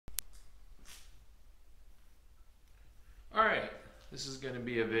This is going to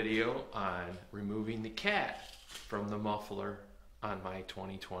be a video on removing the cat from the muffler on my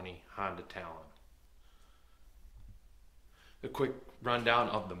 2020 Honda Talon. A quick rundown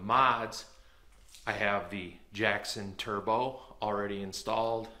of the mods. I have the Jackson turbo already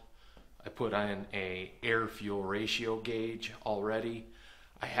installed. I put on a air-fuel ratio gauge already.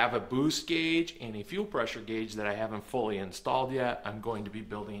 I have a boost gauge and a fuel pressure gauge that I haven't fully installed yet. I'm going to be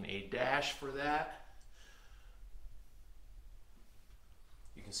building a dash for that.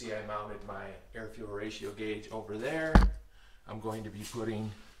 You can see I mounted my air-fuel ratio gauge over there. I'm going to be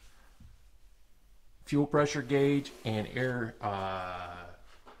putting fuel pressure gauge and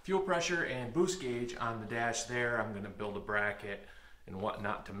fuel pressure and boost gauge on the dash there. I'm going to build a bracket and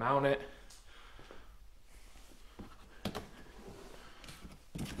whatnot to mount it.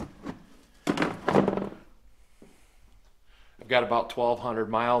 I've got about 1,200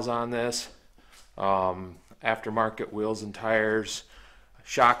 miles on this. Aftermarket wheels and tires,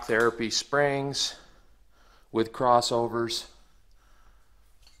 shock therapy springs with crossovers,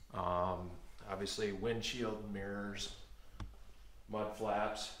 obviously windshield mirrors, mud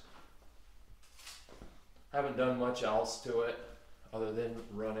flaps. Haven't done much else to it other than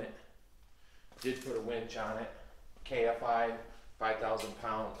run it. Did put a winch on it, KFI 5,000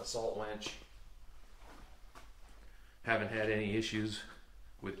 pound assault winch. Haven't had any issues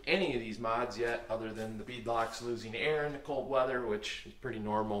with any of these mods yet other than the beadlocks losing air in the cold weather, which is pretty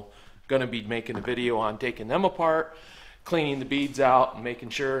normal. Gonna be making a video on taking them apart, cleaning the beads out, and making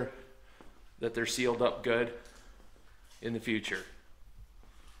sure that they're sealed up good in the future.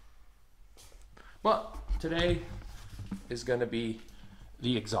 But today is gonna be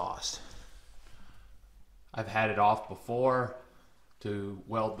the exhaust. I've had it off before to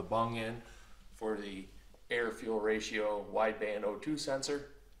weld the bung in for the air-fuel ratio wideband O2 sensor.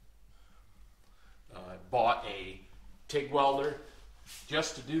 I bought a TIG welder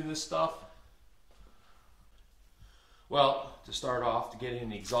just to do this stuff. Well, to start off, to get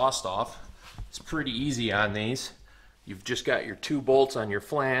the exhaust off, it's pretty easy on these. You've just got your 2 bolts on your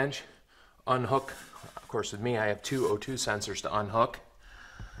flange. Unhook, of course with me I have 2 O2 sensors to unhook.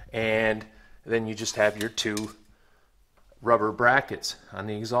 And then you just have your 2 rubber brackets on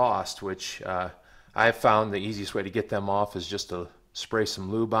the exhaust, which I've found the easiest way to get them off is just to spray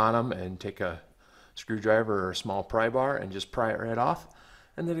some lube on them and take a screwdriver or a small pry bar and just pry it right off,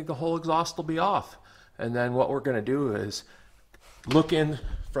 and then the whole exhaust will be off. And then what we're going to do is look in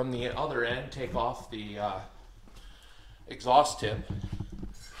from the other end, take off the exhaust tip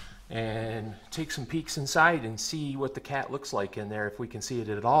and take some peeks inside and see what the cat looks like in there, if we can see it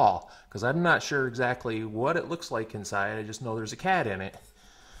at all, because I'm not sure exactly what it looks like inside. I just know there's a cat in it.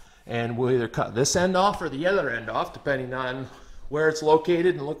 And we'll either cut this end off or the other end off, depending on where it's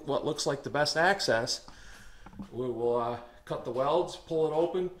located and what looks like the best access. We will cut the welds, pull it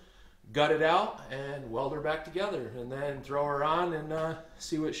open, gut it out, and weld her back together, and then throw her on and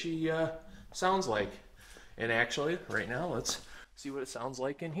see what she sounds like. And actually, right now, let's see what it sounds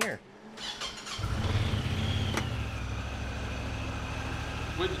like in here.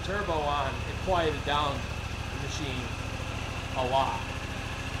 With the turbo on, it quieted down the machine a lot.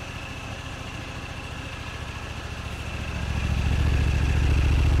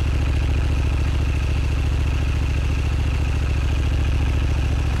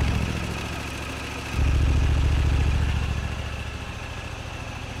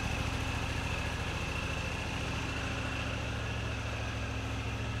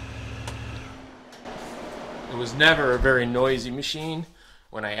 It was never a very noisy machine.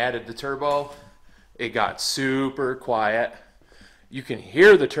 When I added the turbo, it got super quiet. You can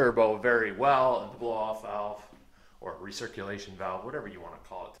hear the turbo very well in the blow-off valve or recirculation valve, whatever you want to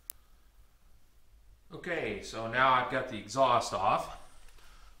call it. Okay, so now I've got the exhaust off.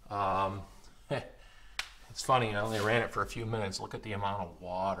 It's funny, I only ran it for a few minutes. Look at the amount of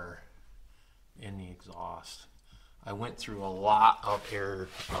water in the exhaust. I went through a lot of air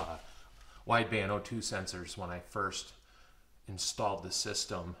wideband O2 sensors when I first installed the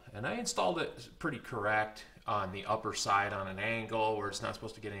system, and I installed it pretty correct on the upper side on an angle where it's not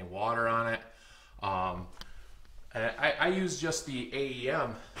supposed to get any water on it. And I use just the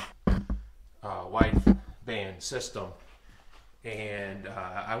AEM wideband system, and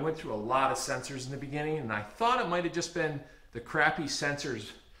I went through a lot of sensors in the beginning, and I thought it might have just been the crappy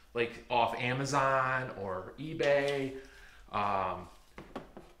sensors like off Amazon or eBay,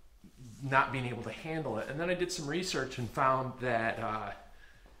 not being able to handle it. And then I did some research and found that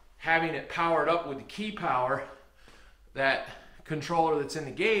having it powered up with the key power, that controller that's in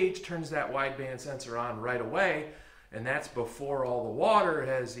the gauge turns that wideband sensor on right away, and that's before all the water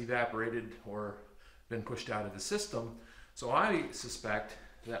has evaporated or been pushed out of the system. So I suspect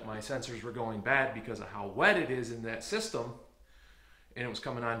that my sensors were going bad because of how wet it is in that system, and it was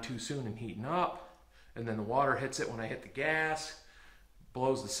coming on too soon and heating up, and then the water hits it when I hit the gas,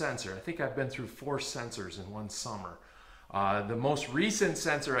 blows the sensor. I think I've been through 4 sensors in one summer. The most recent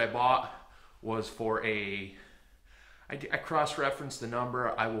sensor I bought was for I cross-referenced the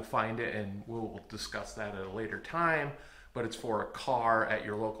number. I will find it and we'll discuss that at a later time, but it's for a car at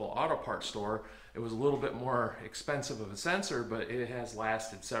your local auto parts store. It was a little bit more expensive of a sensor, but it has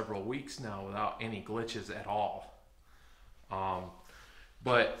lasted several weeks now without any glitches at all.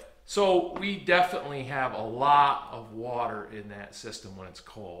 So we definitely have a lot of water in that system when it's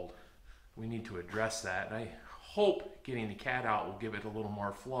cold. We need to address that. And I hope getting the cat out will give it a little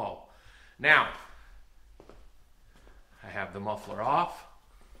more flow. Now, I have the muffler off.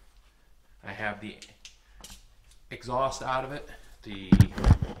 I have the exhaust out of it. The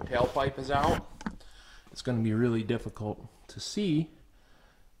tailpipe is out. It's going to be really difficult to see,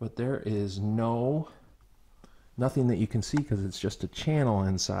 but there is nothing that you can see because it's just a channel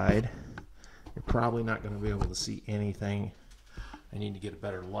inside. You're probably not going to be able to see anything. I need to get a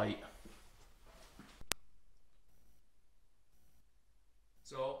better light.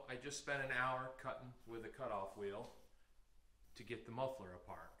 So I just spent an hour cutting with a cutoff wheel to get the muffler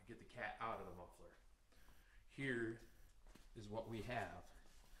apart, to get the cat out of the muffler. Here is what we have.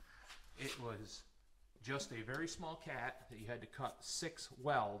 It was just a very small cat that you had to cut 6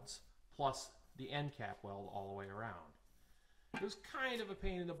 welds plus the end cap weld all the way around. It was kind of a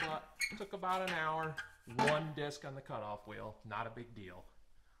pain in the butt. It took about an hour, 1 disc on the cutoff wheel, not a big deal.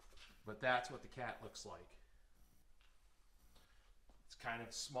 But that's what the cat looks like. It's kind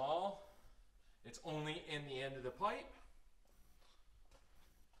of small. It's only in the end of the pipe.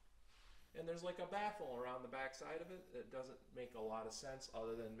 And there's like a baffle around the back side of it that doesn't make a lot of sense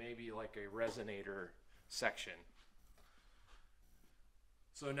other than maybe like a resonator section.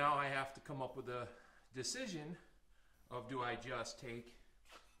 So now I have to come up with a decision of, do I just take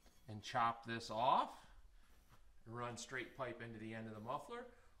and chop this off and run straight pipe into the end of the muffler,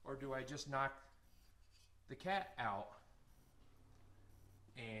 or do I just knock the cat out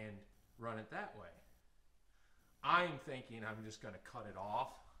and run it that way? I'm thinking I'm just going to cut it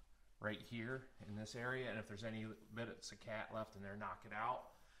off right here in this area, and if there's any bits of cat left in there, knock it out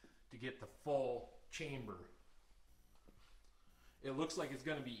to get the full chamber. It looks like it's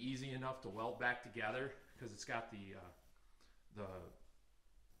going to be easy enough to weld back together because it's got the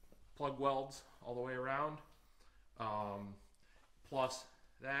plug welds all the way around. Plus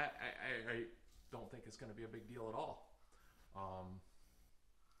that, I don't think it's going to be a big deal at all.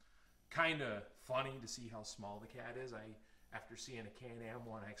 Kind of funny to see how small the cat is. After seeing a Can-Am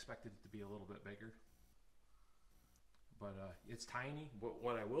one, I expected it to be a little bit bigger. But it's tiny. But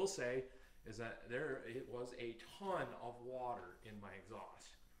what I will say is that it was a ton of water in my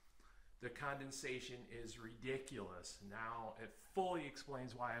exhaust. The condensation is ridiculous. Now it fully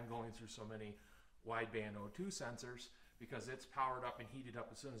explains why I'm going through so many wideband O2 sensors, because it's powered up and heated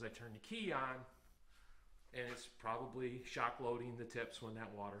up as soon as I turn the key on, and it's probably shock loading the tips when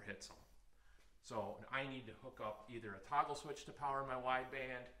that water hits them. So I need to hook up either a toggle switch to power my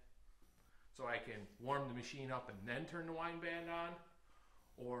wideband so I can warm the machine up and then turn the wideband on,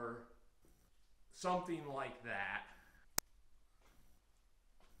 or something like that.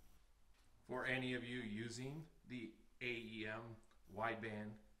 For any of you using the AEM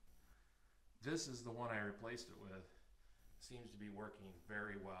wideband, this is the one I replaced it with. Seems to be working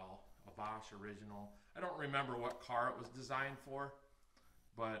very well. A Bosch original. I don't remember what car it was designed for,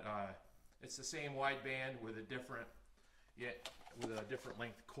 but it's the same wideband with a different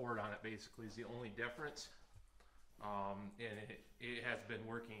length cord on it. Basically, is the only difference. And it has been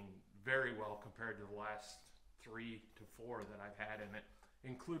working very well compared to the last 3 to 4 that I've had in it,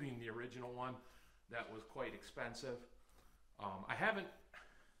 including the original one that was quite expensive. I've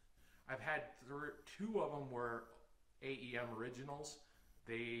had 2 of them were AEM originals.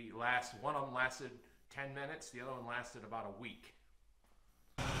 One of them lasted 10 minutes, the other one lasted about a week.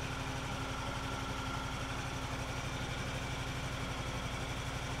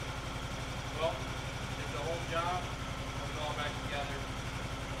 Well, did the whole job, put it all back together.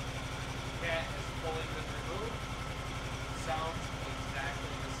 The cat has fully been removed. Sounds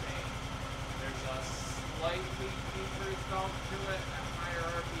exactly the same. There's a slightly deeper thump to it at higher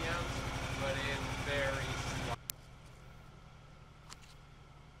RPMs, but it's very slight.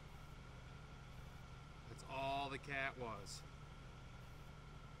 That's all the cat was.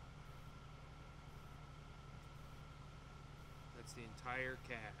 That's the entire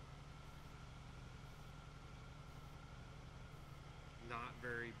cat. Not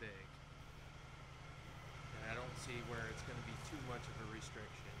very big. And I don't see see where it's going to be too much of a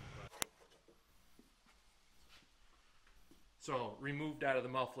restriction. But. So removed out of the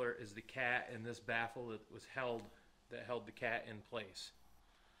muffler is the cat and this baffle that held the cat in place.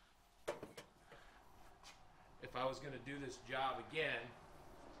 If I was going to do this job again,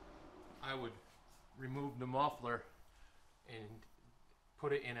 I would remove the muffler and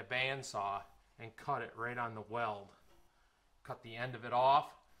put it in a bandsaw and cut it right on the weld. Cut the end of it off,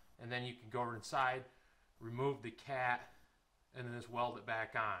 and then you can go inside, remove the cat, and then just weld it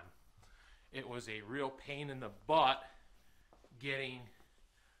back on. It was a real pain in the butt getting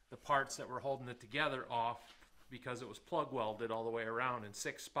the parts that were holding it together off because it was plug welded all the way around in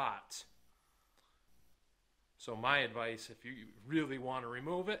 6 spots. So my advice, if you really want to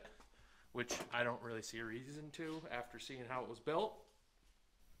remove it, which I don't really see a reason to after seeing how it was built,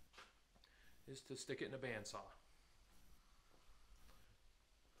 is to stick it in a bandsaw.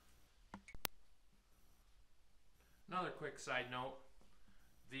 Another quick side note,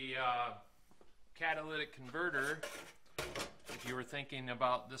 the catalytic converter, if you were thinking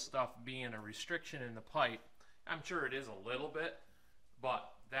about this stuff being a restriction in the pipe, I'm sure it is a little bit,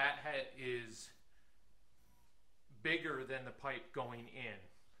 but that is bigger than the pipe going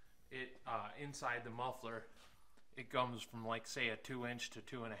in. It inside the muffler, it comes from like say a 2" to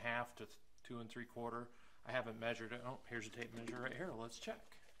 2.5 to 2 3/4. I haven't measured it. Oh, here's a tape measure right here. Let's check.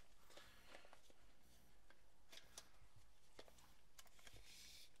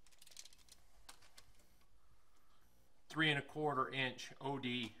 "3¼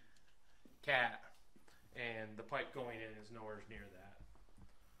 OD cat, and the pipe going in is nowhere near that.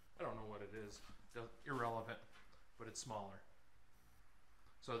 I don't know what it is. Irrelevant, but it's smaller.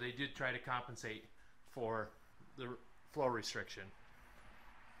 So they did try to compensate for the flow restriction.